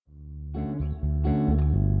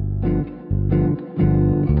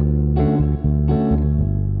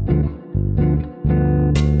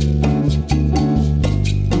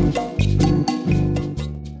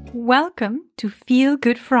Welcome to Feel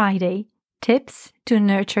Good Friday, tips to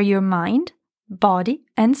nurture your mind, body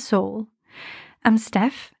and soul. I'm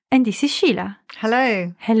Steph and this is Sheila.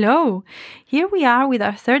 Hello. Hello. Here we are with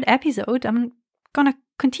our third episode. I'm going to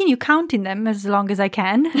continue counting them as long as I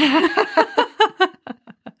can.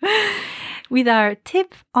 With our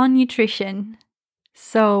tip on nutrition.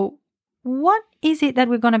 So what is it that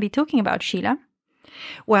we're going to be talking about, Sheila?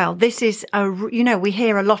 Well, this is, we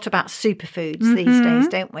hear a lot about superfoods these days,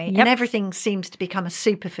 don't we? Yep. And everything seems to become a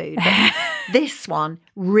superfood. But this one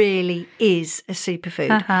really is a superfood.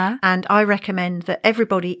 Uh-huh. And I recommend that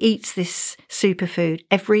everybody eats this superfood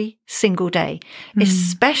every single day,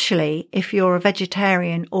 especially if you're a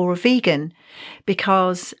vegetarian or a vegan.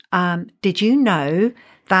 Because did you know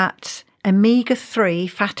that omega-3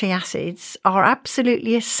 fatty acids are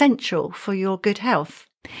absolutely essential for your good health?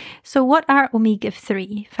 So what are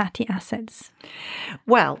omega-3 fatty acids?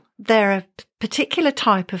 Well, they're a particular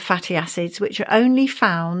type of fatty acids which are only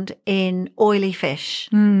found in oily fish.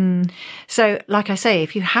 So, like I say,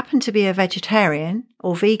 if you happen to be a vegetarian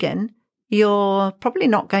or vegan, you're probably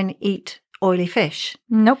not going to eat oily fish.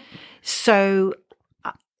 Nope. So,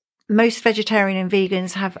 most vegetarian and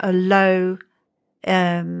vegans have a low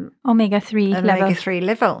omega-3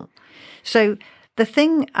 level. So, the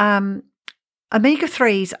thing...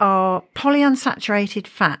 Omega-3s are polyunsaturated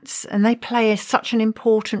fats and they play such an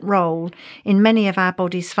important role in many of our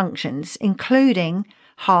body's functions, including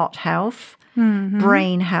heart health,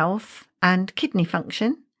 brain health and kidney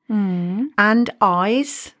function, and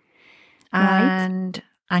eyes and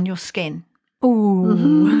your skin.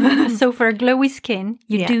 Ooh. So for a glowy skin,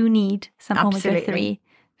 you Yeah. do need some Absolutely. omega-3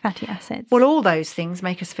 fatty acids. Well, all those things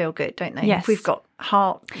make us feel good, don't they? Yes. If we've got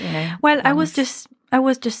heart, Well, I was lungs.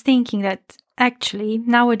 just thinking that actually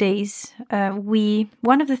nowadays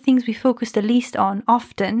one of the things we focus the least on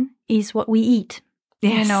often is what we eat.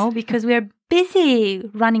 Yes. Because we are busy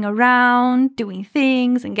running around, doing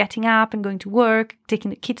things and getting up and going to work,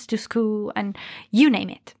 taking the kids to school and you name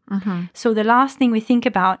it. So the last thing we think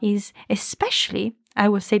about is, especially, I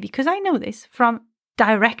will say, because I know this from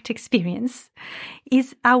direct experience,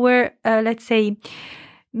 is our, let's say,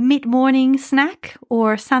 mid-morning snack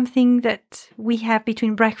or something that we have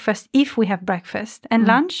between breakfast, if we have breakfast, and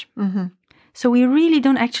lunch. So we really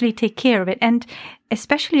don't actually take care of it. And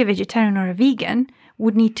especially a vegetarian or a vegan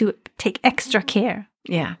would need to take extra care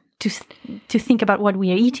to think about what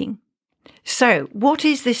we are eating. So what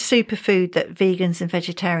is this superfood that vegans and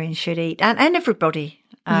vegetarians should eat? And everybody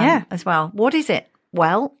as well. What is it?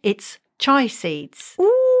 Well, it's chia seeds.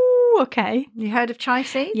 Ooh, okay. You heard of chia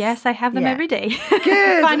seeds? Yes, I have them every day.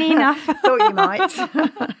 Good. Funny enough. Thought you might.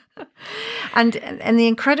 And the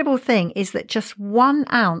incredible thing is that just 1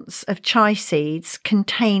 ounce of chia seeds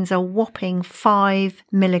contains a whopping 5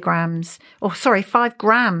 grams of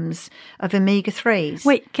omega-3s.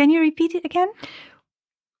 Wait, can you repeat it again?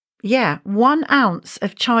 Yeah, 1 ounce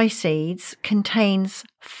of chia seeds contains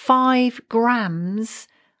 5 grams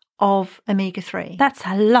of omega-3. That's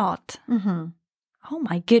a lot. Oh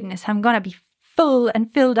my goodness, I'm going to be full and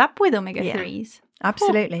filled up with omega-3s.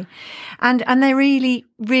 Absolutely. And they're really,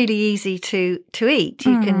 really easy to eat.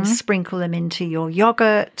 You can sprinkle them into your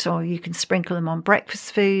yogurt, or you can sprinkle them on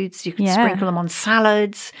breakfast foods. You can sprinkle them on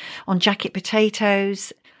salads, on jacket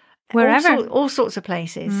potatoes. Wherever. All sorts of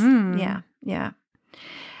places. Yeah.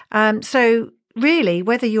 So really,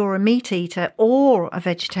 whether you're a meat eater or a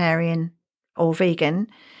vegetarian or vegan,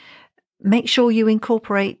 make sure you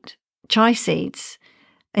incorporate chia seeds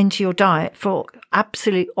into your diet for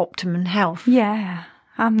absolute optimum health. Yeah,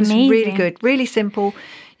 amazing. It's really good, really simple.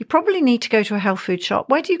 You probably need to go to a health food shop.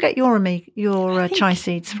 Where do you get your chia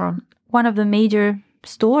seeds from? One of the major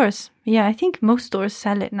stores. Yeah, I think most stores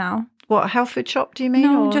sell it now. What, a health food shop do you mean?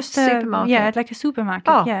 No, or just a supermarket? Yeah, like a supermarket.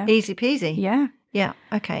 Oh, yeah. easy peasy. Yeah. Yeah,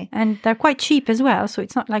 okay. And they're quite cheap as well, so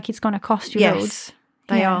it's not like it's going to cost you loads.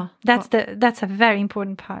 They are. That's a very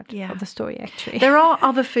important part Yeah. of the story, actually. There are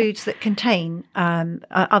other foods that contain,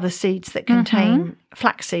 other seeds that contain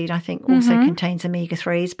flaxseed, I think also contains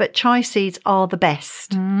omega-3s, but chia seeds are the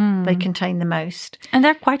best. They contain the most. And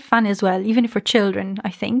they're quite fun as well, even for children, I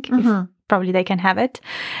think. If probably they can have it.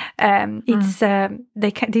 It's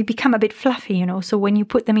they become a bit fluffy, so when you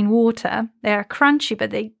put them in water, they're crunchy, but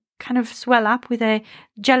they kind of swell up with a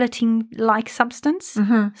gelatin-like substance.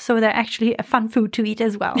 So they're actually a fun food to eat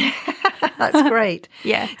as well. That's great.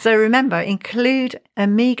 Yeah. So remember, include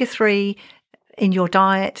omega-3 in your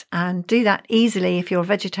diet and do that easily if you're a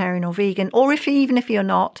vegetarian or vegan, or even if you're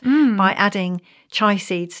not, by adding chia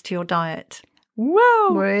seeds to your diet.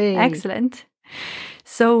 Whoa! Whee. Excellent.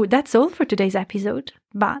 So that's all for today's episode.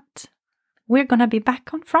 But we're going to be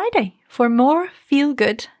back on Friday for more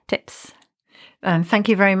feel-good tips. And thank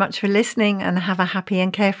you very much for listening, and have a happy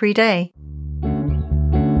and carefree day.